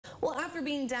Well, after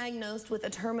being diagnosed with a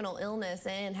terminal illness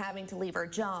and having to leave her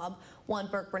job, one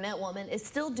Burkburnett woman is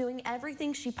still doing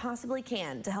everything she possibly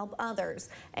can to help others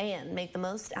and make the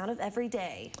most out of every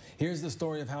day. Here's the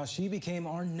story of how she became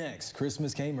our next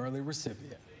Christmas Came Early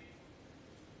recipient.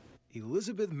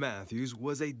 Elizabeth Matthews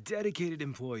was a dedicated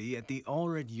employee at the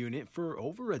Allred unit for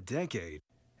over a decade.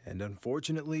 And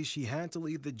unfortunately, she had to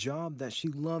leave the job that she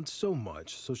loved so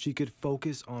much so she could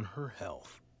focus on her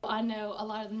health. I know a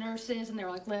lot of the nurses, and they're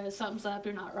like, Liz, something's up,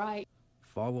 you're not right.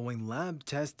 Following lab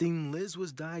testing, Liz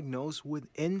was diagnosed with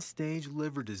end-stage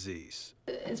liver disease.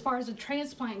 As far as the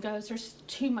transplant goes, there's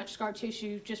too much scar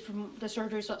tissue just from the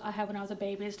surgeries I had when I was a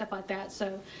baby and stuff like that.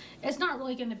 So it's not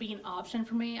really going to be an option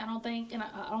for me, I don't think, and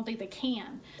I don't think they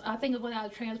can. I think without a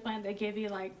transplant, they give you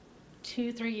like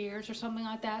 2-3 years or something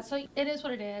like that. So it is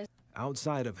what it is.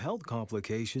 Outside of health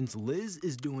complications, Liz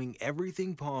is doing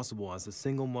everything possible as a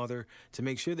single mother to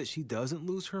make sure that she doesn't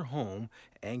lose her home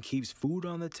and keeps food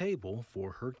on the table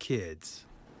for her kids.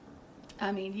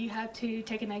 I mean, you have to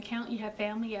take into account you have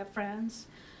family, you have friends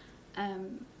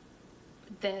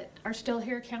that are still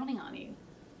here counting on you.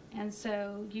 And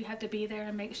so you have to be there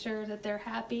and make sure that they're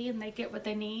happy and they get what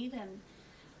they need, and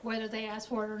whether they ask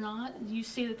for it or not, you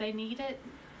see that they need it,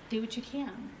 do what you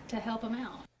can to help them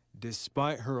out.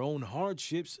 Despite her own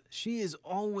hardships, she is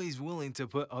always willing to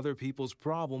put other people's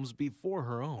problems before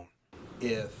her own.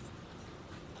 If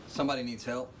somebody needs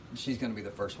help, she's going to be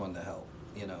the first one to help,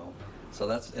 you know. So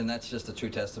that's just a true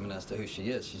testament as to who she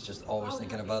is. She's just always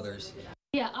thinking of others.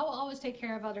 Yeah, I will always take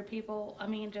care of other people. I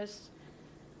mean,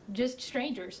 just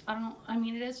strangers.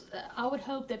 I would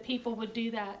hope that people would do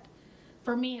that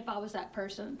for me if I was that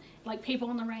person. Like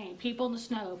people in the rain, people in the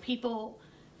snow, people,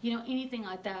 you know, anything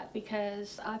like that,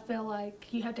 because I feel like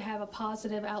you have to have a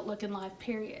positive outlook in life,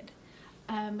 period.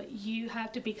 You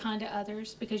have to be kind to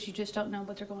others because you just don't know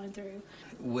what they're going through.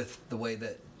 With the way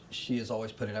that she is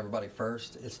always putting everybody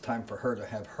first, it's time for her to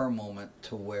have her moment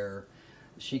to where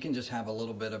she can just have a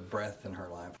little bit of breath in her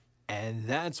life. And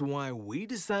that's why we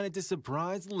decided to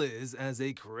surprise Liz as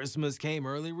a Christmas Came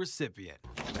Early recipient.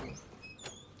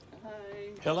 Hi.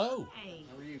 Hello. Hey.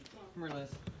 How are you? Come here, Liz.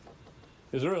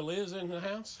 Is there a Liz in the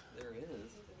house? There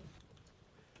is.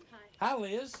 Hi,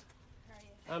 Liz. How are you?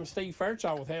 I'm Steve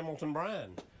Fairchild with Hamilton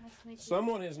Bryan. Nice to meet you.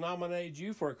 Someone has nominated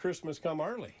you for a Christmas Come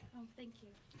Early. Oh, thank you.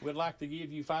 We'd like to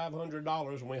give you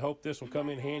 $500, and we hope this will come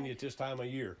in handy at this time of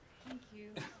year. Thank you.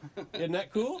 Isn't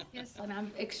that cool? Yes, and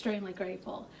I'm extremely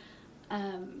grateful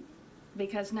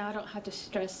because now I don't have to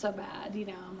stress so bad. You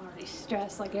know, I'm already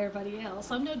stressed like everybody else.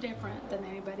 I'm no different than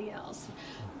anybody else,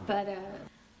 but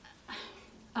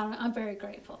I'm very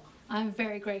grateful. I'm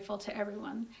very grateful to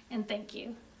everyone, and thank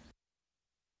you.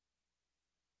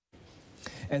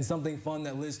 And something fun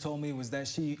that Liz told me was that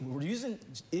she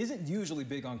isn't usually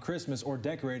big on Christmas or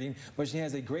decorating, but she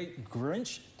has a great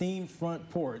Grinch-themed front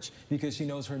porch because she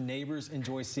knows her neighbors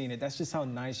enjoy seeing it. That's just how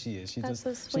nice she is. That's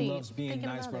so sweet. She loves being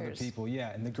nice for other people.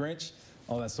 Yeah, and the Grinch,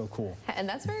 oh, that's so cool. And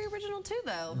that's very original too,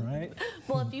 though. Right?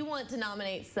 Well, if you want to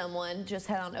nominate someone, just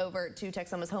head on over to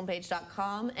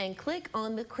Texomashomepage.com and click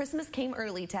on the Christmas Came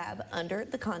Early tab under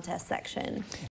the contest section.